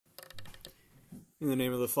In the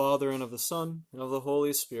name of the Father, and of the Son, and of the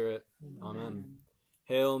Holy Spirit. Amen.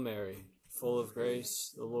 Hail Mary, full of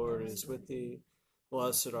grace, the Lord is with thee.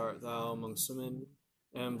 Blessed art thou amongst women,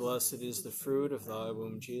 and blessed is the fruit of thy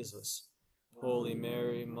womb, Jesus. Holy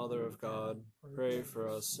Mary, Mother of God, pray for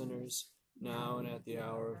us sinners, now and at the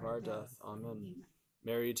hour of our death. Amen.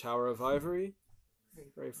 Mary, Tower of Ivory,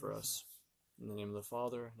 pray for us. In the name of the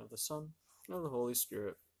Father, and of the Son, and of the Holy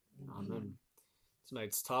Spirit. Amen.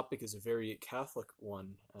 Tonight's topic is a very Catholic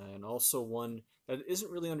one, and also one that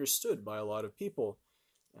isn't really understood by a lot of people.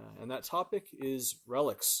 And that topic is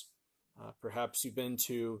relics. Perhaps you've been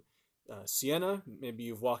to Siena, maybe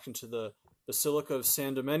you've walked into the Basilica of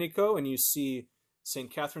San Domenico, and you see St.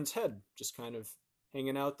 Catherine's head just kind of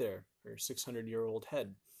hanging out there, her 600-year-old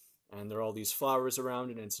head. And there are all these flowers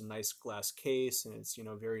around it, and it's a nice glass case, and it's,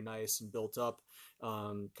 very nice and built up,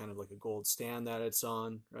 kind of like a gold stand that it's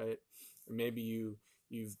on, right? Or maybe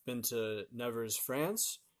you've been to Nevers,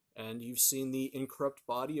 France, and you've seen the incorrupt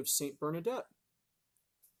body of Saint Bernadette.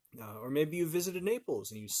 Or maybe you visited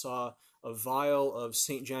Naples and you saw a vial of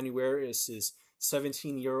Saint Januarius'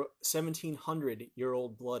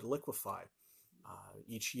 1700-year-old blood liquefy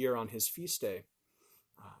each year on his feast day.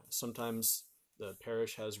 Sometimes the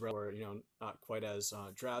parish has relics, or not quite as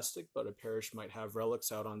drastic, but a parish might have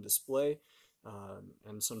relics out on display.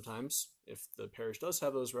 And sometimes, if the parish does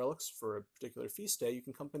have those relics for a particular feast day, you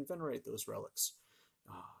can come and venerate those relics.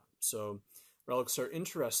 So relics are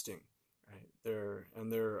interesting, right? They're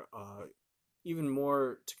even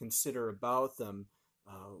more to consider about them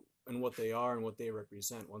and what they are and what they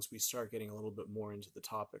represent once we start getting a little bit more into the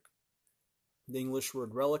topic. The English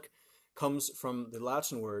word relic comes from the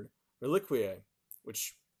Latin word reliquiae,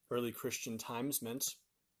 which early Christian times meant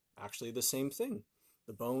actually the same thing.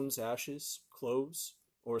 The bones, ashes, clothes,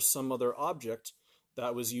 or some other object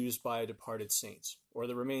that was used by a departed saint, or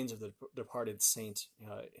the remains of the departed saint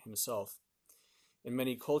himself. In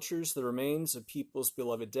many cultures, the remains of people's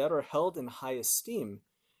beloved dead are held in high esteem,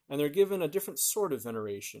 and they're given a different sort of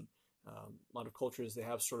veneration. A lot of cultures, they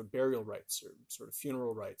have sort of burial rites or sort of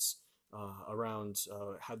funeral rites around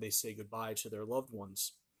how they say goodbye to their loved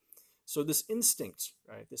ones. So this instinct,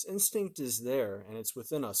 right? This instinct is there, and it's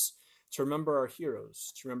within us to remember our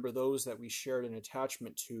heroes, to remember those that we shared an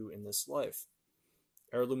attachment to in this life.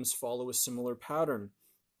 Heirlooms follow a similar pattern.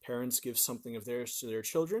 Parents give something of theirs to their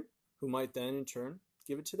children, who might then, in turn,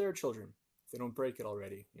 give it to their children, if they don't break it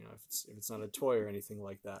already, if it's not a toy or anything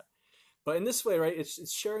like that. But in this way, right,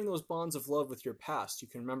 it's sharing those bonds of love with your past. You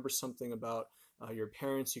can remember something about your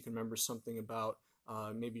parents. You can remember something about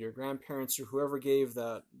maybe your grandparents or whoever gave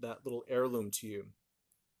that little heirloom to you.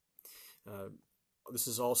 This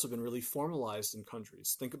has also been really formalized in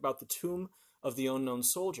countries. Think about the tomb of the unknown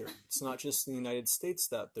soldier. It's not just in the United States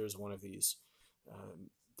that there's one of these.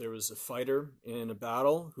 There was a fighter in a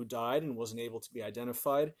battle who died and wasn't able to be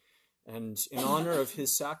identified. And in honor of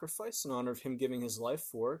his sacrifice, in honor of him giving his life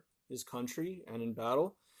for his country and in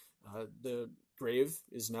battle, the grave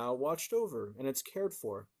is now watched over and it's cared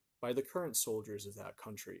for by the current soldiers of that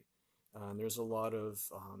country. And there's a lot of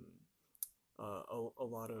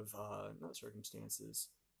not circumstances,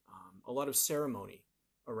 a lot of ceremony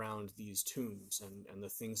around these tombs and the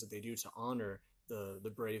things that they do to honor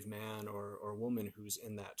the brave man or woman who's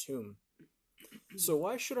in that tomb. So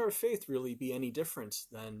why should our faith really be any different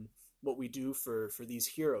than what we do for these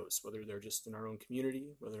heroes, whether they're just in our own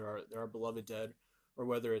community, whether they're our beloved dead, or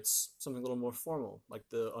whether it's something a little more formal, like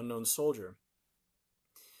the unknown soldier?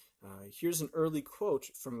 Here's an early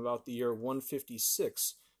quote from about the year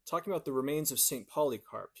 156, talking about the remains of St.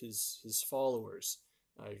 Polycarp, his followers.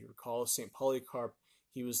 If you recall, St. Polycarp,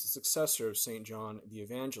 he was the successor of St. John the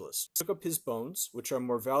Evangelist. He took up his bones, which are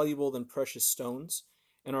more valuable than precious stones,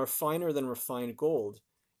 and are finer than refined gold,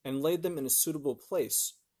 and laid them in a suitable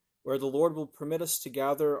place, where the Lord will permit us to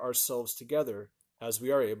gather ourselves together, as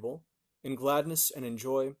we are able, in gladness and in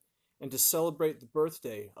joy, and to celebrate the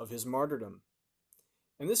birthday of his martyrdom.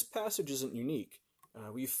 And this passage isn't unique.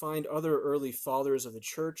 We find other early fathers of the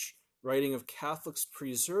Church writing of Catholics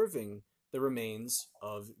preserving the remains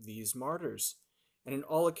of these martyrs. And in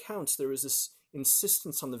all accounts, there is this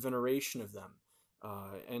insistence on the veneration of them.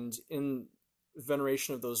 And in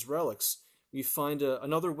veneration of those relics, we find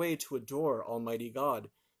another way to adore Almighty God,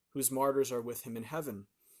 whose martyrs are with him in heaven.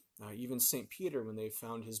 Even St. Peter, when they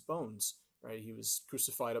found his bones, right, he was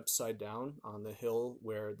crucified upside down on the hill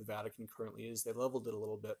where the Vatican currently is. They leveled it a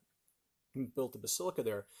little bit and built a basilica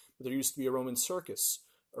there, but there used to be a Roman circus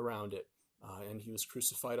around it. And he was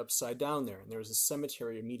crucified upside down there, and there was a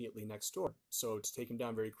cemetery immediately next door. So to take him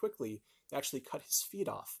down very quickly, they actually cut his feet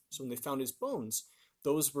off. So when they found his bones,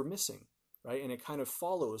 those were missing, right? And it kind of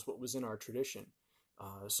follows what was in our tradition.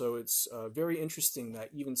 So it's very interesting that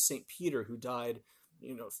even St. Peter, who died,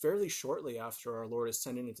 fairly shortly after our Lord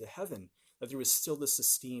ascended into heaven, that there was still this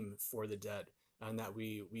esteem for the dead, and that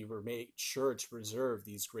we were made sure to preserve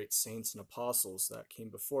these great saints and apostles that came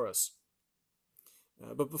before us.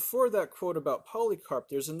 But before that quote about Polycarp,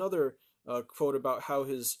 there's another quote about how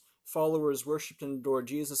his followers worshipped and adored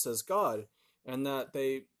Jesus as God, and that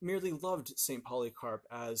they merely loved St. Polycarp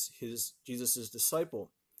as Jesus' disciple.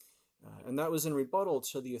 And that was in rebuttal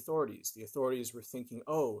to the authorities. The authorities were thinking,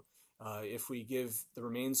 if we give the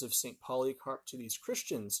remains of St. Polycarp to these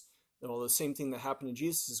Christians, well, the same thing that happened to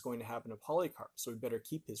Jesus is going to happen to Polycarp, so we better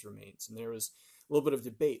keep his remains. And there was a little bit of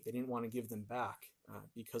debate. They didn't want to give them back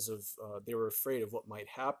because of they were afraid of what might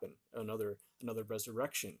happen, another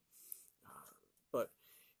resurrection. But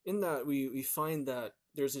in that, we find that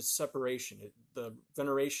there's a separation. The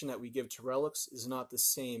veneration that we give to relics is not the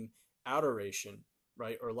same adoration,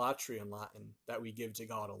 right, or latria in Latin, that we give to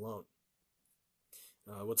God alone.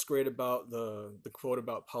 What's great about the quote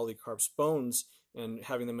about Polycarp's bones and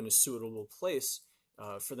having them in a suitable place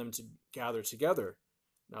for them to gather together.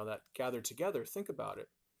 Now that gather together, think about it,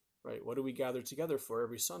 right? What do we gather together for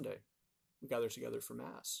every Sunday? We gather together for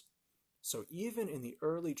Mass. So even in the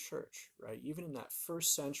early church, right, even in that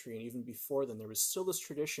first century and even before then, there was still this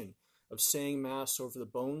tradition of saying Mass over the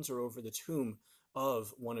bones or over the tomb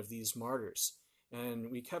of one of these martyrs.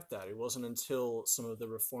 And we kept that. It wasn't until some of the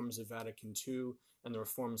reforms of Vatican II and the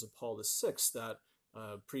reforms of Paul VI that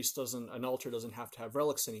an altar doesn't have to have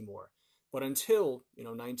relics anymore. But until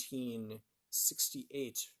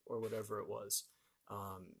 1968 or whatever it was,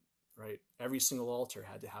 right, every single altar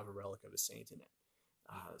had to have a relic of a saint in it.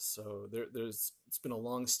 So it's been a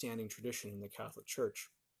long-standing tradition in the Catholic Church.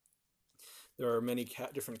 There are many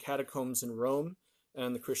different catacombs in Rome,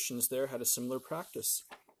 and the Christians there had a similar practice.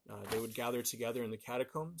 They would gather together in the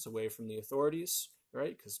catacombs away from the authorities,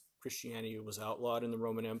 right? Because Christianity was outlawed in the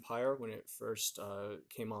Roman Empire when it first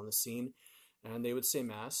came on the scene. And they would say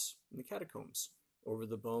Mass in the catacombs over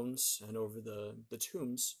the bones and over the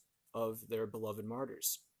tombs of their beloved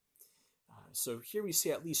martyrs. So here we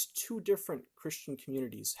see at least two different Christian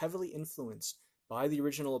communities heavily influenced by the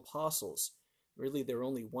original apostles. Really, they're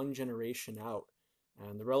only one generation out,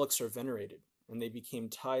 and the relics are venerated, and they became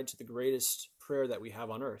tied to the greatest prayer that we have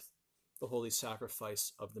on earth, the holy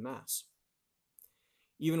sacrifice of the Mass.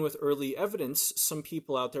 Even with early evidence, some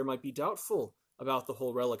people out there might be doubtful about the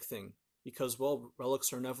whole relic thing, because, well,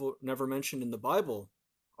 relics are never mentioned in the Bible.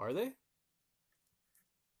 Are they?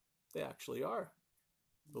 They actually are,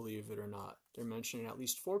 believe it or not. They're mentioned in at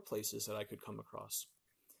least 4 places that I could come across.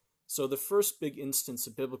 So the first big instance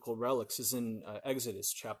of biblical relics is in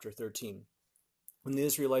Exodus chapter 13. When the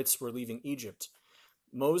Israelites were leaving Egypt,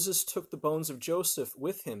 Moses took the bones of Joseph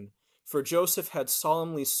with him, for Joseph had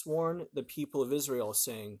solemnly sworn the people of Israel,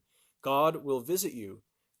 saying, God will visit you,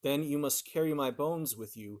 then you must carry my bones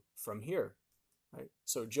with you from here. Right?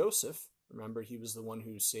 So Joseph, remember, he was the one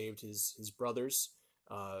who saved his brothers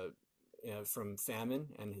from famine,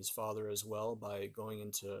 and his father as well, by going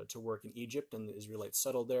into work in Egypt, and the Israelites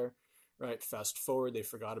settled there. Right? Fast forward, the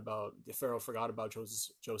Pharaoh forgot about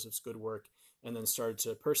Joseph's good work, and then started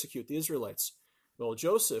to persecute the Israelites. Well,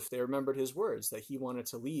 Joseph, they remembered his words that he wanted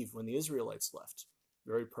to leave when the Israelites left.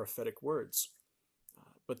 Very prophetic words.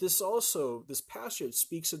 But this passage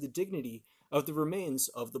speaks of the dignity of the remains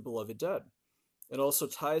of the beloved dead. It also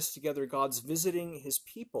ties together God's visiting his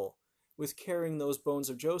people with carrying those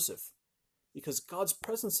bones of Joseph. Because God's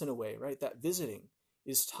presence, in a way, right, that visiting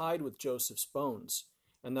is tied with Joseph's bones,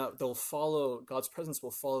 and that God's presence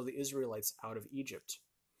will follow the Israelites out of Egypt.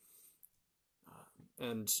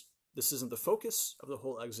 And this isn't the focus of the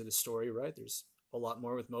whole Exodus story, right? There's a lot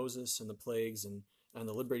more with Moses and the plagues and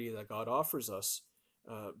the liberty that God offers us.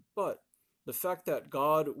 But the fact that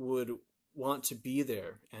God would want to be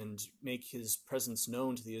there and make his presence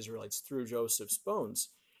known to the Israelites through Joseph's bones,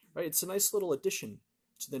 right? It's a nice little addition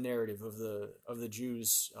to the narrative of the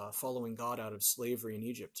Jews following God out of slavery in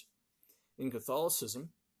Egypt. In Catholicism,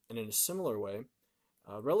 and in a similar way,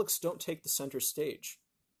 relics don't take the center stage.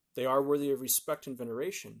 They are worthy of respect and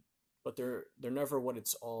veneration, but they're never what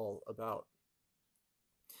it's all about.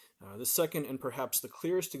 The second and perhaps the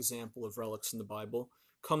clearest example of relics in the Bible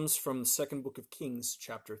comes from the second book of Kings,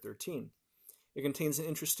 chapter 13. It contains an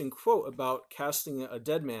interesting quote about casting a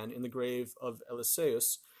dead man in the grave of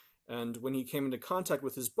Eliseus, and when he came into contact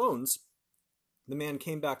with his bones, the man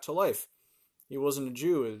came back to life. He wasn't a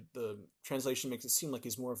Jew. The translation makes it seem like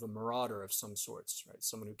he's more of a marauder of some sorts, right?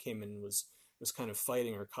 Someone who came in and was kind of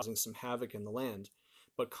fighting or causing some havoc in the land.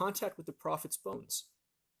 But contact with the prophet's bones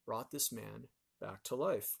brought this man back to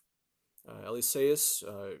life. Eliseus,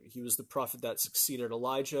 he was the prophet that succeeded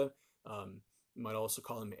Elijah. You might also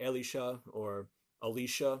call him Elisha or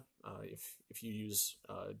Elisha, if you use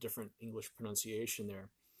different English pronunciation there.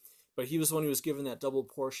 But he was the one who was given that double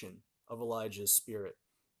portion of Elijah's spirit.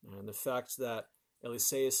 And the fact that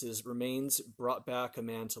Eliseus' remains brought back a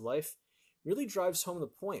man to life really drives home the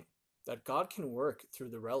point that God can work through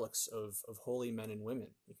the relics of holy men and women.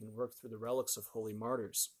 He can work through the relics of holy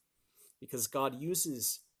martyrs, because God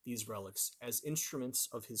uses these relics as instruments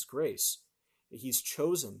of his grace. He's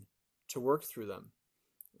chosen to work through them.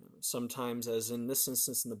 Sometimes, as in this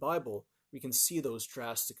instance in the Bible, we can see those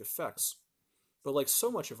drastic effects. But like so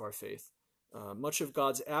much of our faith, much of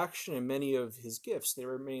God's action and many of his gifts, they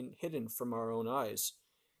remain hidden from our own eyes.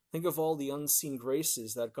 Think of all the unseen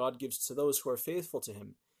graces that God gives to those who are faithful to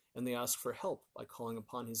him, and they ask for help by calling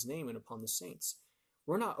upon his name and upon the saints.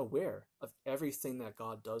 We're not aware of everything that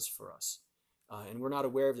God does for us, and we're not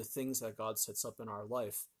aware of the things that God sets up in our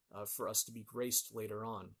life for us to be graced later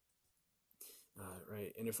on.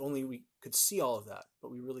 Right? And if only we could see all of that,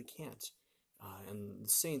 but we really can't. And the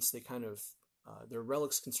saints, they kind of, their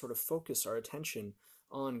relics can sort of focus our attention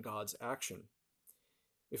on God's action.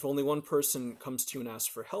 If only one person comes to you and asks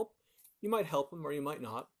for help, you might help them or you might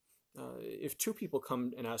not. If two people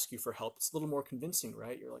come and ask you for help, it's a little more convincing,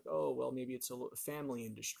 right? You're like, oh, well, maybe it's a family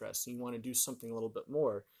in distress, and you want to do something a little bit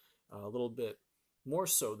more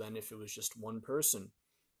so than if it was just one person.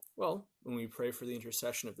 Well, when we pray for the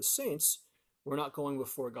intercession of the saints, we're not going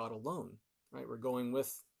before God alone, right? We're going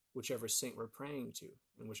with whichever saint we're praying to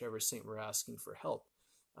and whichever saint we're asking for help.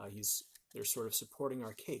 They're sort of supporting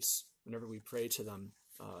our case whenever we pray to them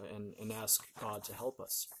and ask God to help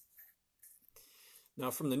us.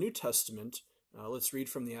 Now, from the New Testament, let's read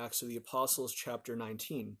from the Acts of the Apostles, chapter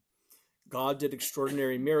 19. God did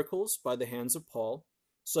extraordinary miracles by the hands of Paul,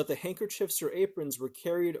 so that the handkerchiefs or aprons were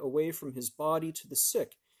carried away from his body to the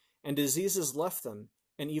sick, and diseases left them,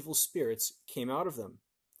 and evil spirits came out of them.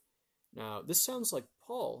 Now, this sounds like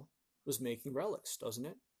Paul was making relics, doesn't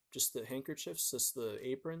it? Just the handkerchiefs, just the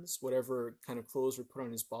aprons, whatever kind of clothes were put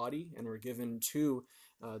on his body and were given to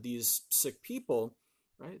these sick people,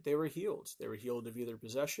 right? They were healed. They were healed of either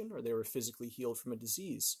possession or they were physically healed from a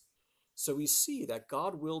disease. So we see that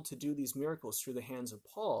God willed to do these miracles through the hands of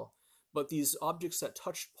Paul, but these objects that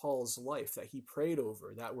touched Paul's life, that he prayed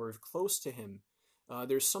over, that were close to him,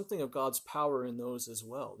 there's something of God's power in those as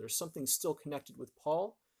well. There's something still connected with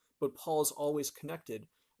Paul, but Paul is always connected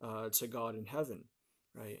to God in heaven,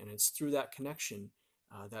 right? And it's through that connection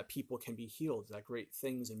that people can be healed, that great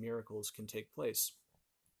things and miracles can take place.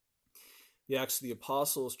 The Acts of the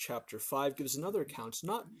Apostles, chapter 5, gives another account,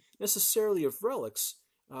 not necessarily of relics,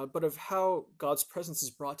 but of how God's presence is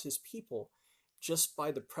brought to his people just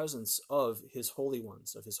by the presence of his holy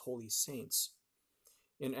ones, of his holy saints.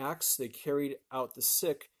 In Acts, they carried out the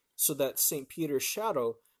sick so that St. Peter's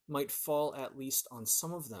shadow might fall at least on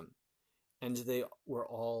some of them, and they were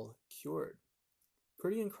all cured.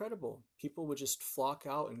 Pretty incredible. People would just flock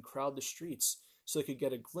out and crowd the streets so they could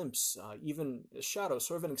get a glimpse, even a shadow,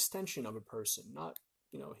 sort of an extension of a person, not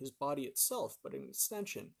his body itself, but an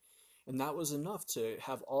extension. And that was enough to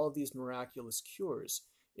have all of these miraculous cures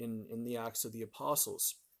in the Acts of the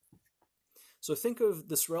Apostles. So think of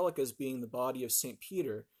this relic as being the body of St.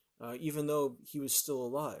 Peter, even though he was still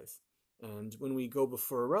alive. And when we go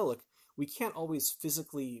before a relic, we can't always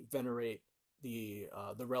physically venerate the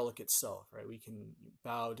relic itself, right? We can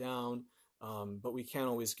bow down, but we can't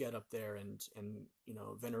always get up there and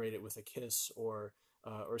venerate it with a kiss or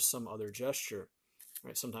some other gesture,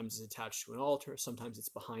 right? Sometimes it's attached to an altar, sometimes it's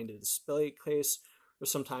behind a display case, or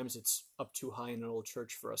sometimes it's up too high in an old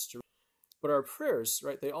church for us to. But our prayers,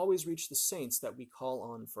 right, they always reach the saints that we call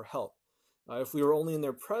on for help. If we are only in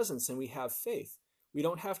their presence and we have faith, we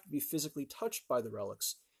don't have to be physically touched by the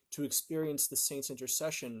relics to experience the saints'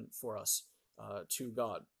 intercession for us to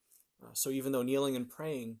God. So even though kneeling and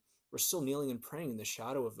praying, we're still kneeling and praying in the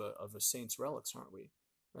shadow of a saint's relics, aren't we?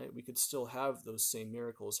 Right? We could still have those same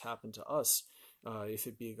miracles happen to us if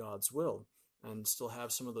it be God's will, and still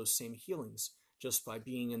have some of those same healings just by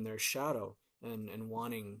being in their shadow and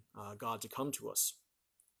wanting God to come to us.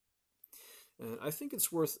 And I think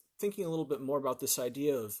it's worth thinking a little bit more about this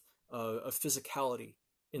idea of physicality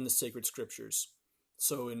in the sacred scriptures.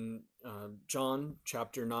 So in John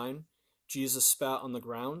chapter 9, Jesus spat on the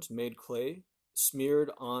ground, made clay, smeared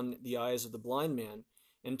on the eyes of the blind man,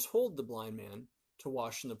 and told the blind man to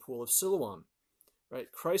wash in the pool of Siloam.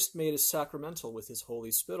 Right? Christ made a sacramental with his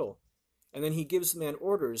holy spittle, and then he gives the man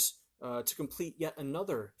orders to complete yet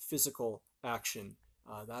another physical action,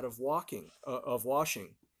 that of washing.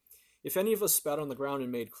 If any of us spat on the ground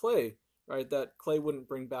and made clay, right? That clay wouldn't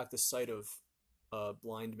bring back the sight of a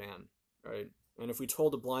blind man, right? And if we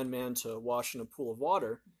told a blind man to wash in a pool of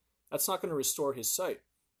water, that's not going to restore his sight.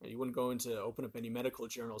 You wouldn't go in to open up any medical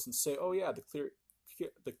journals and say, oh yeah,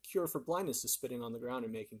 the cure for blindness is spitting on the ground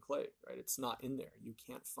and making clay, right? It's not in there. You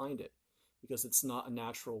can't find it because it's not a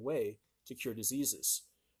natural way to cure diseases,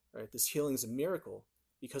 right? This healing is a miracle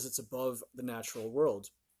because it's above the natural world.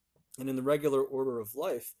 And in the regular order of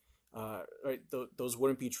life, right, those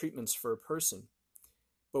wouldn't be treatments for a person.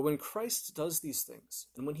 But when Christ does these things,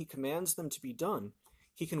 and when he commands them to be done,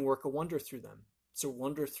 he can work a wonder through them. It's a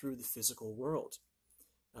wonder through the physical world.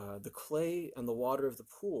 The clay and the water of the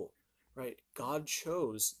pool, right? God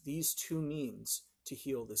chose these two means to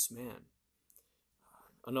heal this man.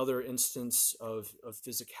 Another instance of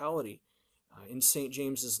physicality, in St.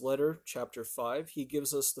 James's letter, chapter 5, he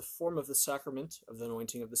gives us the form of the sacrament of the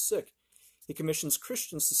anointing of the sick. He commissions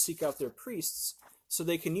Christians to seek out their priests so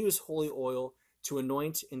they can use holy oil to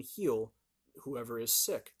anoint and heal whoever is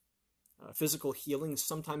sick. Physical healing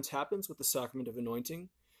sometimes happens with the sacrament of anointing,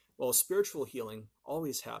 while spiritual healing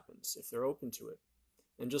always happens if they're open to it.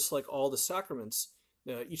 And just like all the sacraments,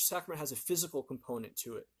 each sacrament has a physical component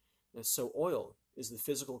to it. And so oil is the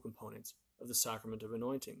physical component of the sacrament of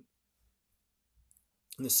anointing.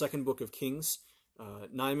 In the second book of Kings,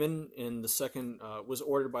 Naaman was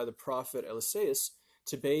ordered by the prophet Eliseus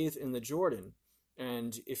to bathe in the Jordan.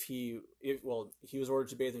 And he was ordered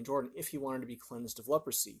to bathe in Jordan if he wanted to be cleansed of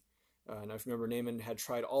leprosy. And I remember Naaman had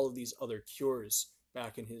tried all of these other cures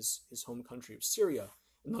back in his home country of Syria,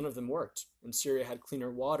 and none of them worked. And Syria had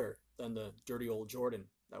cleaner water than the dirty old Jordan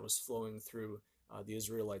that was flowing through the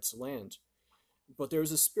Israelites' land. But there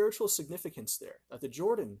was a spiritual significance there, that the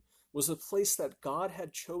Jordan was the place that God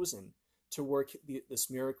had chosen to work this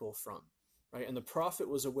miracle from. Right? And the prophet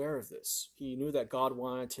was aware of this. He knew that God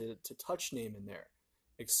wanted to touch Naaman there,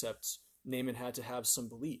 except Naaman had to have some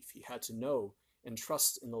belief. He had to know and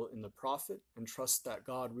trust in the prophet and trust that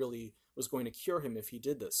God really was going to cure him if he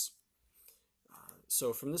did this.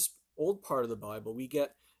 So from this old part of the Bible, we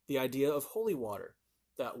get the idea of holy water,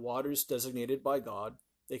 that waters designated by God,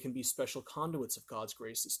 they can be special conduits of God's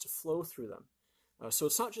graces to flow through them. So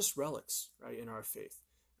it's not just relics, right, in our faith.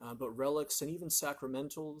 But relics and even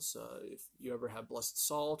sacramentals, if you ever have blessed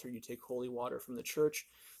salt or you take holy water from the church,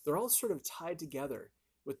 they're all sort of tied together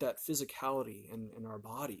with that physicality in our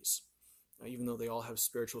bodies, even though they all have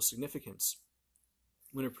spiritual significance.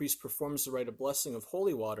 When a priest performs the rite of blessing of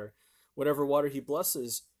holy water, whatever water he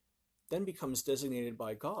blesses then becomes designated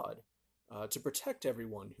by God to protect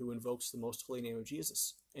everyone who invokes the most holy name of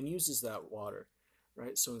Jesus and uses that water,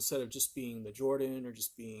 right? So instead of just being the Jordan or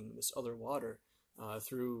just being this other water,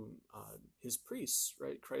 through his priests,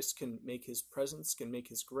 right? Christ can make his presence, can make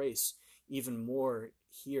his grace even more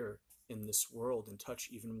here in this world and touch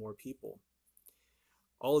even more people.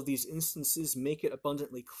 All of these instances make it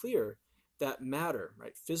abundantly clear that matter,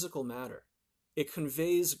 right? Physical matter, it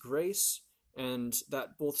conveys grace, and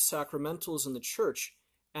that both sacramentals in the church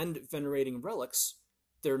and venerating relics,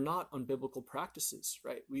 they're not unbiblical practices,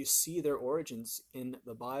 right? We see their origins in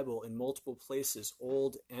the Bible in multiple places,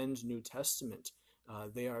 Old and New Testament.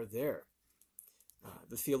 They are there.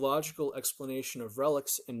 The theological explanation of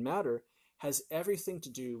relics and matter has everything to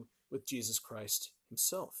do with Jesus Christ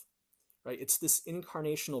himself, right? It's this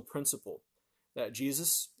incarnational principle that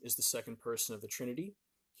Jesus is the second person of the Trinity.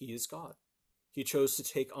 He is God. He chose to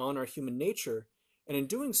take on our human nature, and in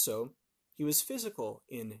doing so, he was physical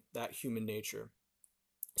in that human nature.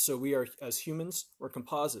 So we are, as humans, we're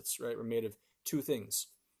composites, right? We're made of two things,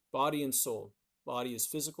 body and soul. Body is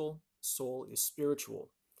physical, soul is spiritual.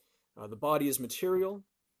 The body is material,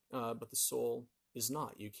 but the soul is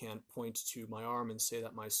not. You can't point to my arm and say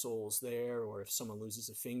that my soul's there, or if someone loses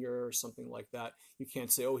a finger or something like that, you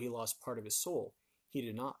can't say, oh, he lost part of his soul. He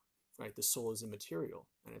did not, right? The soul is immaterial,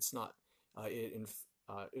 and it's not.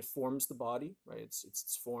 It forms the body, right? It's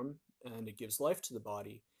its form, and it gives life to the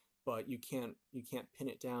body, but you can't pin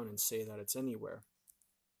it down and say that it's anywhere.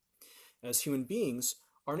 As human beings,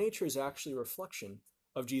 our nature is actually a reflection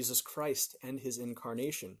of Jesus Christ and his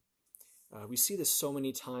incarnation. We see this so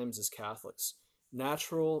many times as Catholics.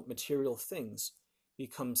 Natural, material things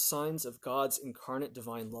become signs of God's incarnate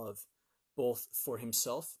divine love, both for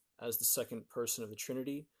himself as the second person of the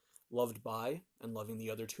Trinity, loved by and loving the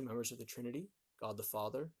other two members of the Trinity, God the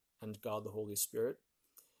Father and God the Holy Spirit.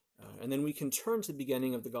 And then we can turn to the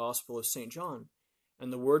beginning of the Gospel of St. John,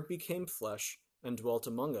 and the Word became flesh and dwelt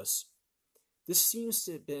among us. This seems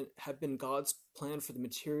to have been God's plan for the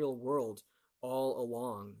material world all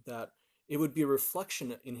along, that it would be a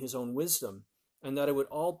reflection in his own wisdom, and that it would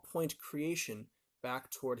all point creation back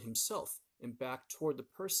toward himself and back toward the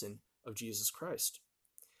person of Jesus Christ.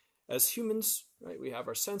 As humans, right, we have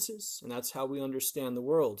our senses, and that's how we understand the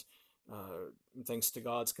world. Thanks to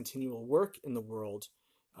God's continual work in the world,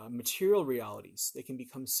 material realities, they can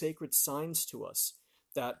become sacred signs to us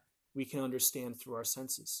that we can understand through our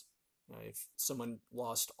senses. If someone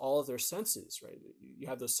lost all of their senses, right, you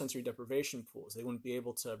have those sensory deprivation pools. They wouldn't be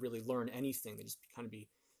able to really learn anything. They'd just kind of be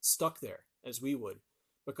stuck there as we would.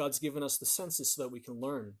 But God's given us the senses so that we can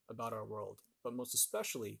learn about our world, but most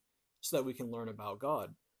especially so that we can learn about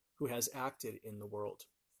God, who has acted in the world.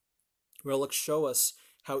 Relics show us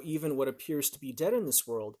how even what appears to be dead in this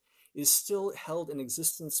world is still held in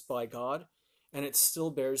existence by God, and it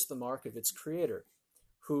still bears the mark of its creator,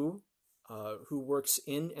 who works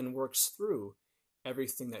in and works through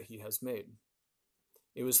everything that he has made.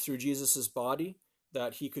 It was through Jesus' body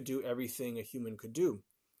that he could do everything a human could do.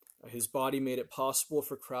 His body made it possible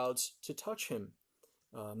for crowds to touch him.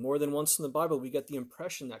 More than once in the Bible, we get the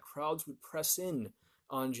impression that crowds would press in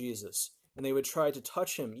on Jesus, and they would try to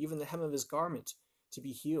touch him, even the hem of his garment, to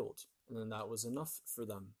be healed, and then that was enough for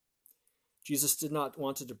them. Jesus did not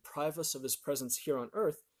want to deprive us of his presence here on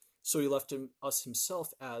earth, so he left us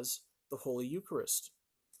himself as the Holy Eucharist.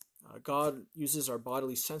 God uses our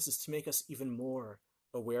bodily senses to make us even more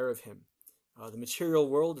aware of him. The material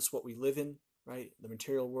world is what we live in, right? The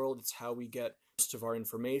material world, it's how we get most of our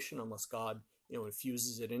information, unless God,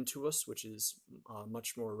 infuses it into us, which is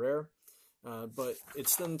much more rare. But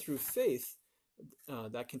it's then through faith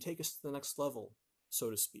that can take us to the next level, so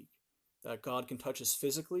to speak. That God can touch us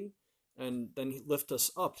physically, and then lift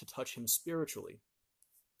us up to touch him spiritually.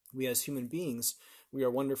 We as human beings, we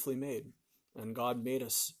are wonderfully made, and God made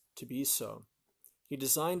us to be so. He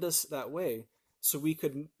designed us that way so we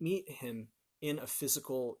could meet him in a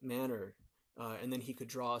physical manner, and then he could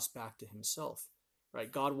draw us back to himself.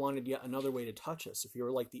 Right? God wanted yet another way to touch us. If you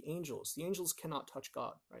were like the angels cannot touch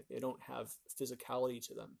God, right? They don't have physicality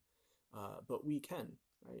to them, but we can,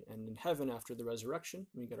 right? And in heaven, after the resurrection,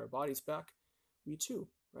 when we get our bodies back, we too,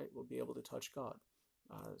 right, will be able to touch God.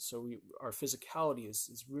 So our physicality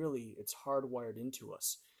is really, it's hardwired into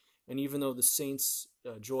us. And even though the saints'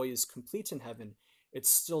 joy is complete in heaven, it's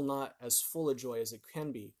still not as full a joy as it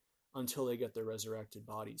can be until they get their resurrected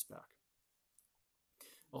bodies back.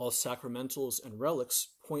 All sacramentals and relics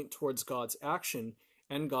point towards God's action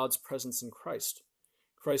and God's presence in Christ.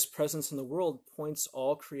 Christ's presence in the world points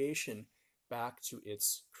all creation back to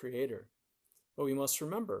its creator. But we must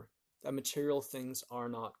remember that material things are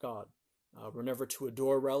not God. We're never to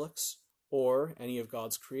adore relics or any of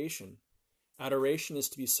God's creation. Adoration is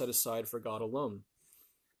to be set aside for God alone.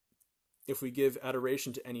 If we give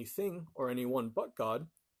adoration to anything or anyone but God,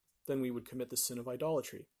 then we would commit the sin of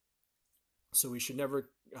idolatry. So we should never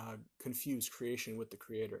confuse creation with the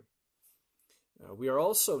Creator. We are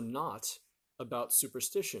also not about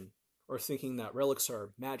superstition or thinking that relics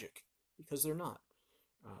are magic, because they're not.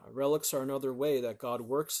 Relics are another way that God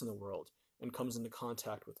works in the world and comes into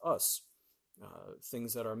contact with us.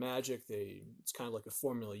 Things that are magic, it's kind of like a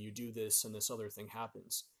formula. You do this and this other thing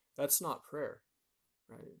happens. That's not prayer.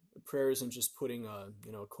 Right? Prayer isn't just putting a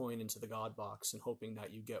coin into the God box and hoping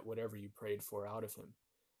that you get whatever you prayed for out of him.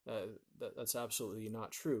 That's absolutely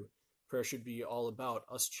not true. Prayer should be all about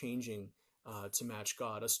us changing to match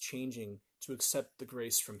God, us changing to accept the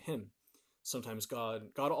grace from him. Sometimes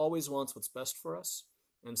God always wants what's best for us,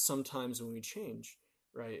 and sometimes when we change,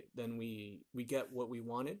 right, then we get what we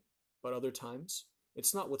wanted, but other times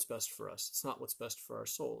it's not what's best for us. It's not what's best for our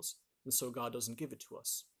souls, and so God doesn't give it to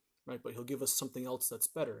us, right? But he'll give us something else that's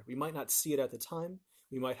better. We might not see it at the time.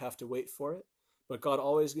 We might have to wait for it, but God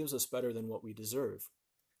always gives us better than what we deserve.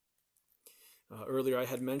 Earlier I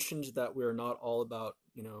had mentioned that we're not all about,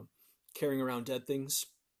 carrying around dead things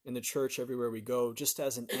in the church everywhere we go, just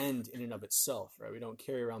as an end in and of itself, right? We don't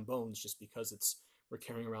carry around bones just because we're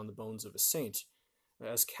carrying around the bones of a saint.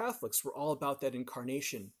 As Catholics, we're all about that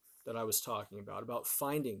incarnation that I was talking about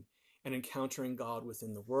finding and encountering God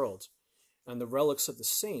within the world. And the relics of the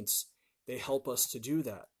saints, they help us to do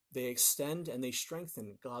that. They extend and they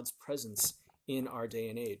strengthen God's presence in our day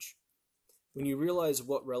and age. When you realize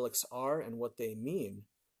what relics are and what they mean,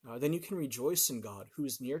 then you can rejoice in God, who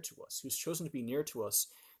is near to us, who's chosen to be near to us,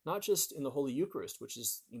 not just in the Holy Eucharist, which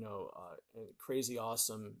is, a crazy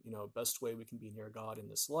awesome, best way we can be near God in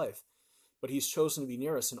this life, but he's chosen to be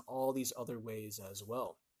near us in all these other ways as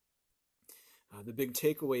well. The big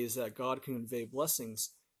takeaway is that God can convey blessings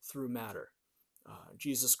through matter.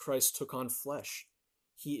 Jesus Christ took on flesh.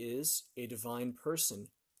 He is a divine person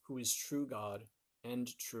who is true God and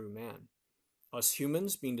true man. Us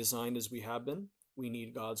humans, being designed as we have been, we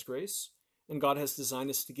need God's grace, and God has designed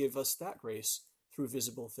us to give us that grace through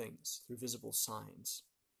visible things, through visible signs.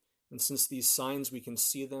 And since these signs, we can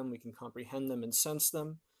see them, we can comprehend them and sense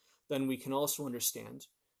them, then we can also understand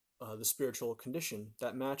the spiritual condition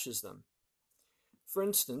that matches them. For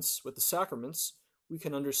instance, with the sacraments, we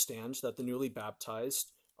can understand that the newly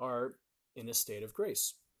baptized are in a state of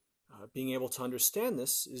grace. Being able to understand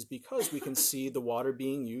this is because we can see the water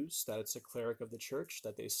being used, that it's a cleric of the church,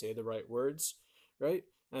 that they say the right words, right?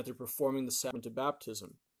 And that they're performing the sacrament of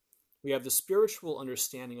baptism. We have the spiritual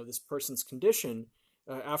understanding of this person's condition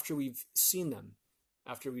after we've seen them,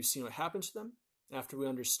 after we've seen what happened to them, after we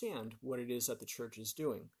understand what it is that the church is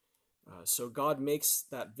doing. So God makes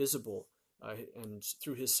that visible, and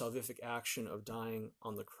through his salvific action of dying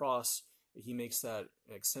on the cross, he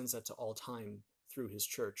extends that to all time through his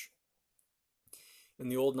church. In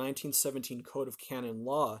the old 1917 Code of Canon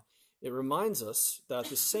Law, it reminds us that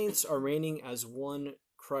the saints are reigning as one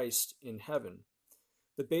Christ in heaven.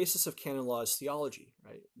 The basis of canon law is theology,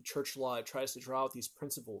 right? Church law, it tries to draw out these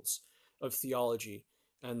principles of theology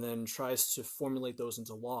and then tries to formulate those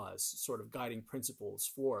into laws, sort of guiding principles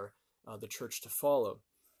for the church to follow.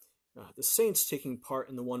 The saints taking part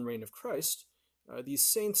in the one reign of Christ, these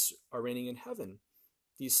saints are reigning in heaven.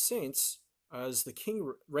 These saints, as the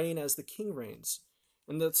king, reign as the king reigns.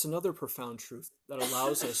 And that's another profound truth that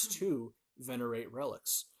allows us to venerate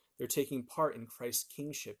relics. They're taking part in Christ's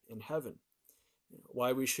kingship in heaven.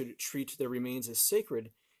 Why we should treat their remains as sacred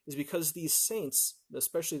is because these saints,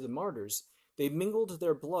 especially the martyrs, they mingled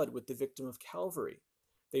their blood with the victim of Calvary.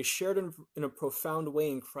 They shared in a profound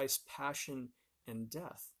way in Christ's passion and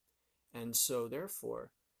death. And so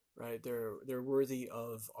therefore, right, they're worthy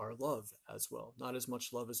of our love as well. Not as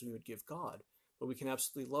much love as we would give God, but we can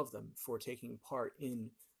absolutely love them for taking part in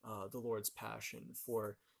the Lord's passion,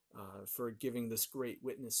 for giving this great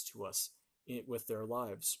witness to us with their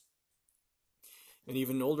lives. An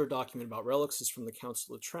even older document about relics is from the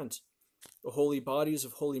Council of Trent. The holy bodies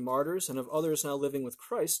of holy martyrs and of others now living with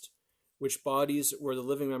Christ, which bodies were the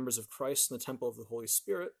living members of Christ in the temple of the Holy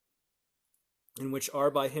Spirit, and which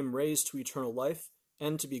are by him raised to eternal life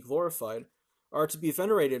and to be glorified, are to be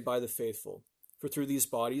venerated by the faithful, for through these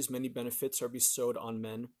bodies many benefits are bestowed on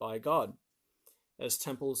men by God. As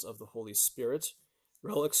temples of the Holy Spirit,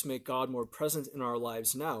 relics make God more present in our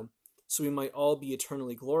lives now, so we might all be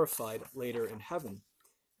eternally glorified later in heaven.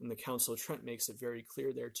 And the Council of Trent makes it very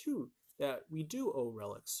clear there too that we do owe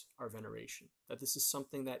relics our veneration, that this is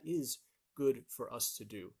something that is good for us to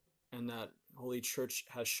do, and that Holy Church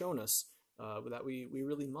has shown us that we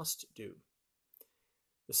really must do.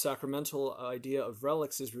 The sacramental idea of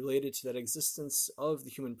relics is related to that existence of the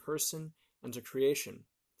human person and to creation.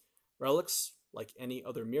 Relics, like any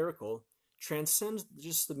other miracle, transcend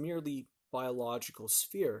just the merely biological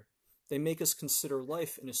sphere. They make us consider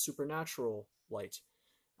life in a supernatural light.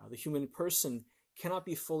 The human person cannot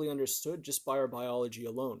be fully understood just by our biology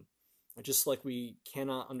alone. Just like we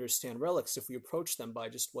cannot understand relics if we approach them by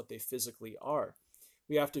just what they physically are.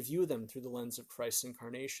 We have to view them through the lens of Christ's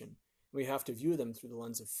incarnation. We have to view them through the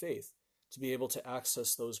lens of faith to be able to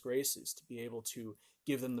access those graces, to be able to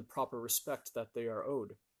give them the proper respect that they are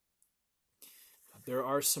owed. There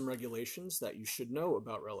are some regulations that you should know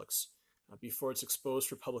about relics. Before it's exposed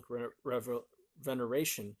for public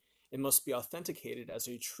veneration, it must be authenticated as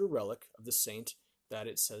a true relic of the saint that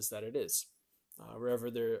it says that it is. Wherever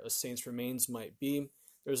a saint's remains might be,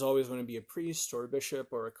 there's always going to be a priest or a bishop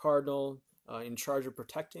or a cardinal in charge of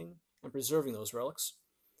protecting and preserving those relics.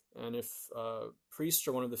 And if a priest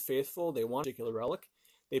or one of the faithful, they want a particular relic,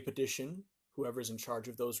 they petition whoever's in charge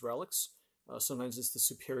of those relics. Sometimes it's the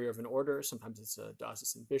superior of an order, sometimes it's a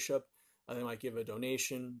diocesan bishop. They might give a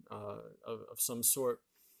donation of some sort.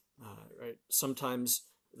 Right? Sometimes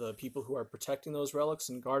the people who are protecting those relics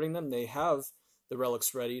and guarding them, they have the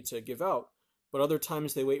relics ready to give out. But other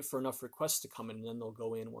times they wait for enough requests to come in, and then they'll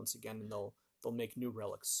go in once again and they'll make new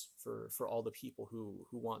relics for all the people who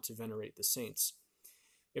want to venerate the saints.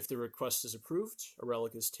 If the request is approved, a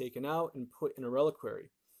relic is taken out and put in a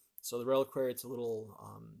reliquary. So the reliquary, it's a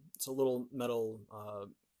little metal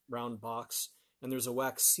round box, and there's a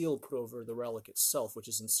wax seal put over the relic itself, which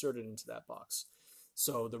is inserted into that box.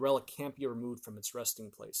 So the relic can't be removed from its resting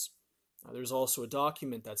place. There's also a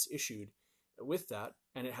document that's issued with that,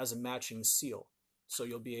 and it has a matching seal. So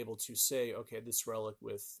you'll be able to say, okay, this relic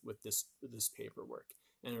with this paperwork,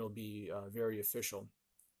 and it'll be very official.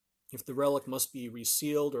 If the relic must be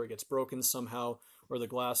resealed or it gets broken somehow or the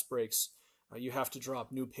glass breaks, you have to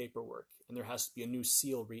drop new paperwork, and there has to be a new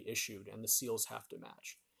seal reissued, and the seals have to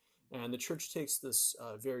match. And the church takes this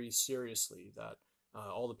very seriously, that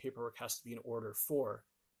all the paperwork has to be in order for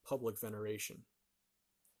public veneration.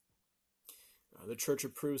 The church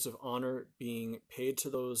approves of honor being paid to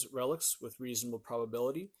those relics with reasonable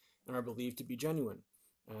probability, and are believed to be genuine,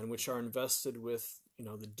 and which are invested with,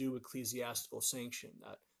 the due ecclesiastical sanction,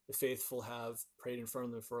 that the faithful have prayed in front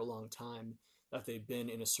of them for a long time, that they've been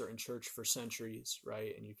in a certain church for centuries,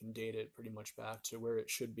 right? And you can date it pretty much back to where it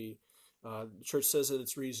should be. The church says that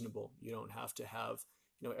it's reasonable. You don't have to have,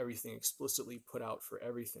 everything explicitly put out for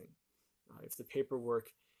everything. If the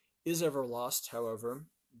paperwork is ever lost, however,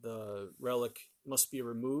 the relic must be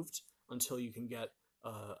removed until you can get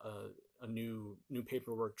a new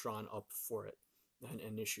paperwork drawn up for it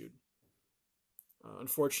and issued.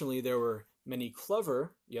 Unfortunately, there were many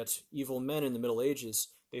clever yet evil men in the Middle Ages.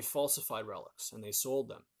 They falsified relics and they sold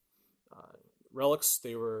them. Relics,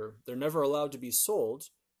 they're never allowed to be sold,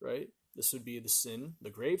 right? This would be the sin, the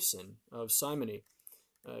grave sin of simony.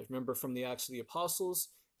 Remember from the Acts of the Apostles,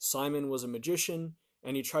 Simon was a magician,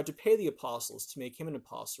 and he tried to pay the apostles to make him an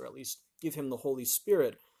apostle, or at least give him the Holy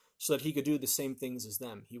Spirit, so that he could do the same things as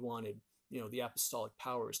them. He wanted, the apostolic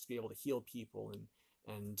powers to be able to heal people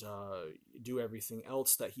and do everything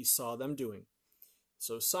else that he saw them doing.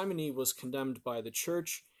 So simony was condemned by the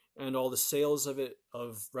church, and all the sales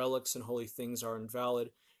of relics and holy things are invalid,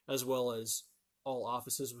 as well as all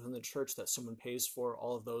offices within the church that someone pays for.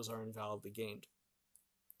 All of those are invalidly gained.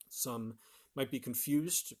 Some might be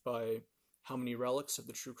confused by how many relics of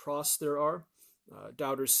the true cross there are.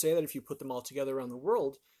 Doubters say that if you put them all together around the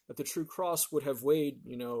world, that the true cross would have weighed,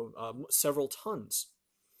 several tons.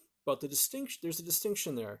 But there's a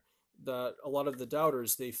distinction there that a lot of the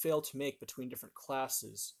doubters, they fail to make between different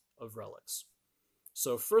classes of relics.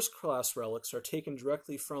 So first-class relics are taken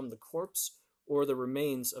directly from the corpse or the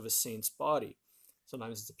remains of a saint's body.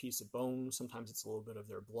 Sometimes it's a piece of bone, sometimes it's a little bit of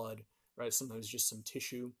their blood, right? Sometimes just some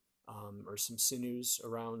tissue or some sinews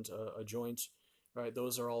around a joint, right?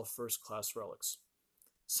 Those are all first-class relics.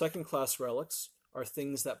 Second-class relics are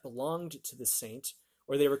things that belonged to the saint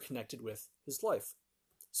or they were connected with his life.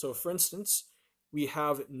 So, for instance, we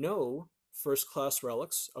have no first-class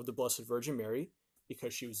relics of the Blessed Virgin Mary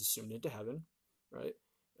because she was assumed into heaven, right?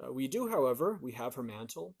 We do, however, we have her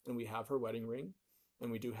mantle and we have her wedding ring,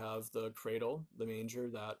 and we do have the cradle, the manger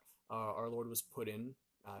that our Lord was put in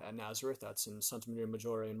at Nazareth. That's in Santa Maria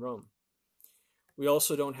Maggiore in Rome. We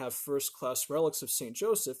also don't have first-class relics of St.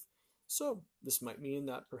 Joseph, so this might mean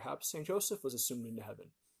that perhaps St. Joseph was assumed into heaven,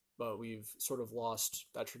 but we've sort of lost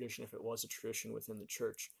that tradition if it was a tradition within the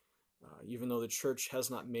church. Even though the church has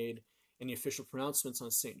not made any official pronouncements on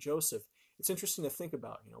St. Joseph, it's interesting to think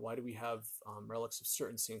about, why do we have relics of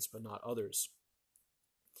certain saints but not others?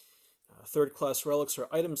 Third-class relics are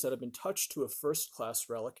items that have been touched to a first-class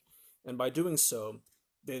relic, and by doing so,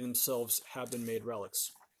 they themselves have been made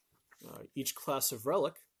relics. Each class of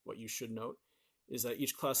relic, what you should note, is that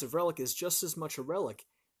each class of relic is just as much a relic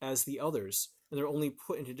as the others, and they're only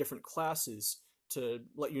put into different classes to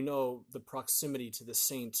let you know the proximity to the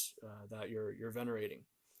saint that you're venerating.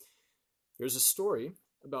 There's a story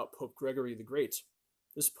about Pope Gregory the Great.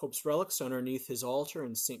 This pope's relics are underneath his altar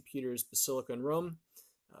in St. Peter's Basilica in Rome.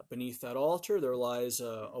 Beneath that altar, there lies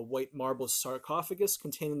a white marble sarcophagus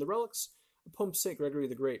containing the relics of Pope St. Gregory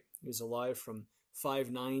the Great. He was alive from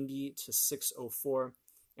 590 to 604,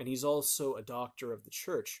 and he's also a doctor of the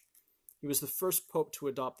church. He was the first pope to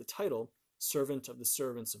adopt the title Servant of the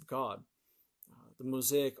Servants of God. The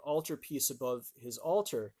mosaic altarpiece above his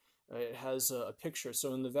altar, it has a picture.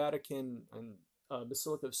 So in the Vatican and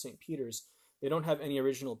Basilica of St. Peter's, they don't have any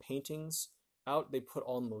original paintings out. They put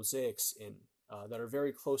all mosaics in that are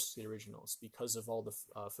very close to the originals because of all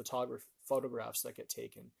the photographs that get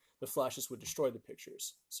taken. The flashes would destroy the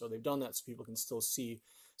pictures. So they've done that so people can still see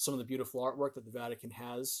some of the beautiful artwork that the Vatican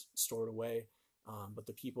has stored away, but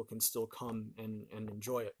the people can still come and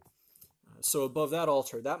enjoy it. So above that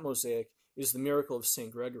altar, that mosaic, is the miracle of St.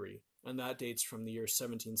 Gregory, and that dates from the year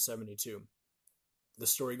 1772. The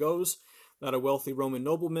story goes that a wealthy Roman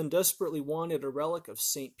nobleman desperately wanted a relic of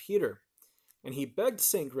St. Peter, and he begged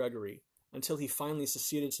St. Gregory until he finally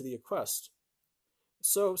succeeded to the request.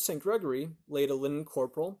 So St. Gregory laid a linen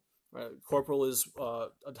corporal. Corporal is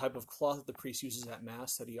a type of cloth that the priest uses at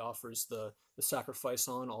Mass that he offers the sacrifice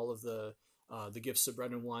on, all of the gifts of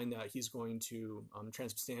bread and wine that he's going to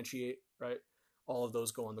transubstantiate, right? All of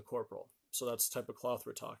those go on the corporal. So that's the type of cloth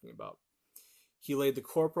we're talking about. He laid the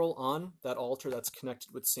corporal on that altar that's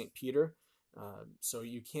connected with St. Peter. So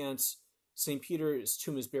you can't, St. Peter's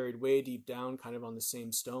tomb is buried way deep down, kind of on the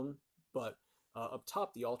same stone, but up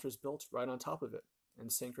top, the altar is built right on top of it.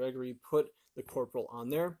 And St. Gregory put the corporal on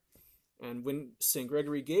there. And when St.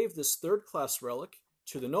 Gregory gave this third-class relic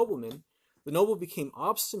to the noble became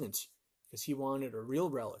obstinate because he wanted a real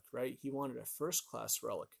relic, right? He wanted a first-class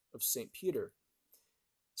relic of St. Peter.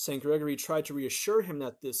 St. Gregory tried to reassure him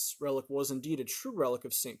that this relic was indeed a true relic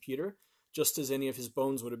of St. Peter, just as any of his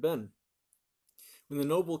bones would have been. When the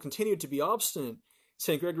noble continued to be obstinate,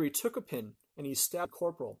 St. Gregory took a pin and he stabbed the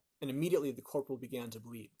corporal, and immediately the corporal began to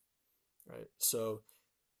bleed. Right? So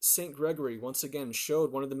St. Gregory once again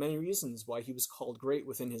showed one of the many reasons why he was called great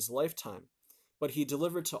within his lifetime, but he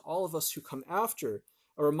delivered to all of us who come after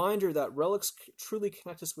a reminder that relics truly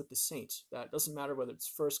connect us with the saint. That it doesn't matter whether it's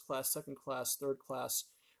first class, second class, third class,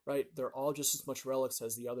 right? They're all just as much relics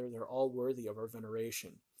as the other. They're all worthy of our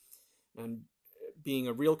veneration. And being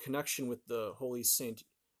a real connection with the Holy Saint,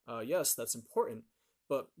 yes, that's important,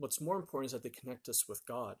 but what's more important is that they connect us with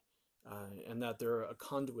God, and that they're a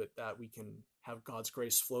conduit that we can have God's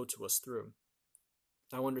grace flow to us through.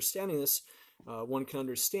 Now, understanding this, one can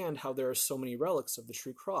understand how there are so many relics of the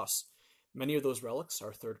true cross. Many of those relics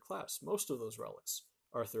are third class. Most of those relics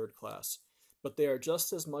are third class, but they are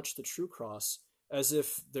just as much the true cross as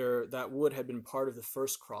if that wood had been part of the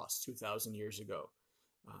first cross 2,000 years ago.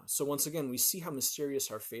 So once again, we see how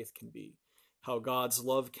mysterious our faith can be, how God's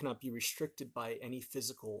love cannot be restricted by any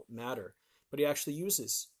physical matter, but he actually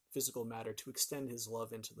uses physical matter to extend his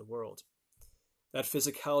love into the world. That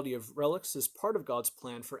physicality of relics is part of God's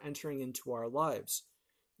plan for entering into our lives.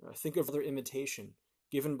 Think of their invitation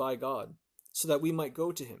given by God, so that we might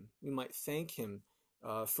go to him, we might thank him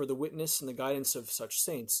for the witness and the guidance of such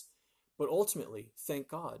saints, but ultimately thank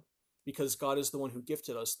God, because God is the one who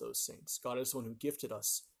gifted us those saints. God is the one who gifted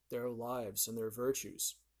us their lives and their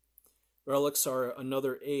virtues. Relics are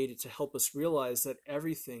another aid to help us realize that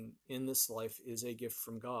everything in this life is a gift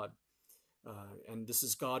from God. And this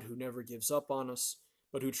is God who never gives up on us,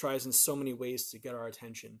 but who tries in so many ways to get our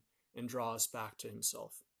attention and draw us back to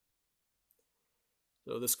himself.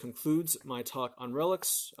 So this concludes my talk on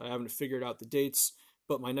relics. I haven't figured out the dates,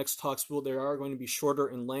 but my next talks they are going to be shorter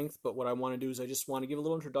in length, but what I want to do is I just want to give a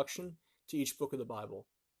little introduction to each book of the Bible.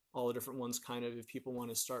 All the different ones, kind of, if people want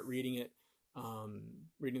to start reading it,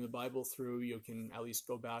 reading the Bible through, you can at least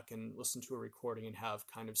go back and listen to a recording and have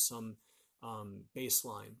kind of some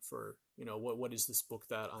baseline for, what is this book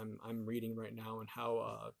that I'm reading right now, and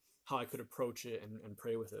how I could approach it and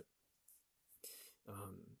pray with it.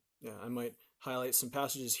 I might highlight some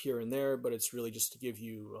passages here and there, but it's really just to give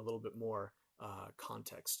you a little bit more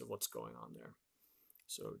context of what's going on there.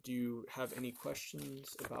 So do you have any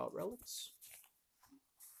questions about relics?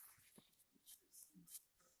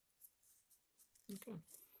 Okay.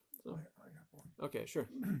 So, I got one. okay, sure.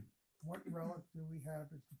 What relic do we have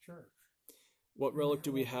at the church? What relic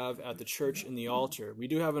do we have at the church in the altar? We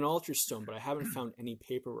do have an altar stone, but I haven't found any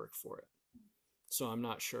paperwork for it, so I'm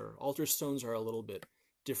not sure. Altar stones are a little bit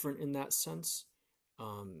different in that sense.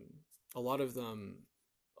 A lot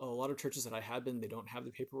of churches that I have been, they don't have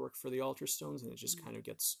the paperwork for the altar stones, and it just kind of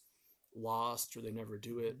gets lost, or they never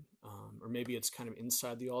do it, or maybe it's kind of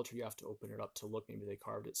inside the altar. You have to open it up to look. Maybe they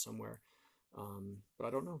carved it somewhere, but I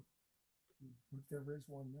don't know. But there is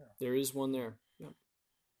one there. There is one there. Yep.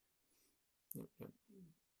 Yep.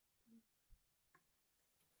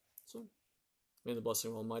 So, may the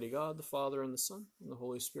blessing of Almighty God, the Father, and the Son, and the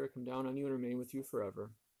Holy Spirit come down on you and remain with you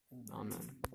forever. Amen.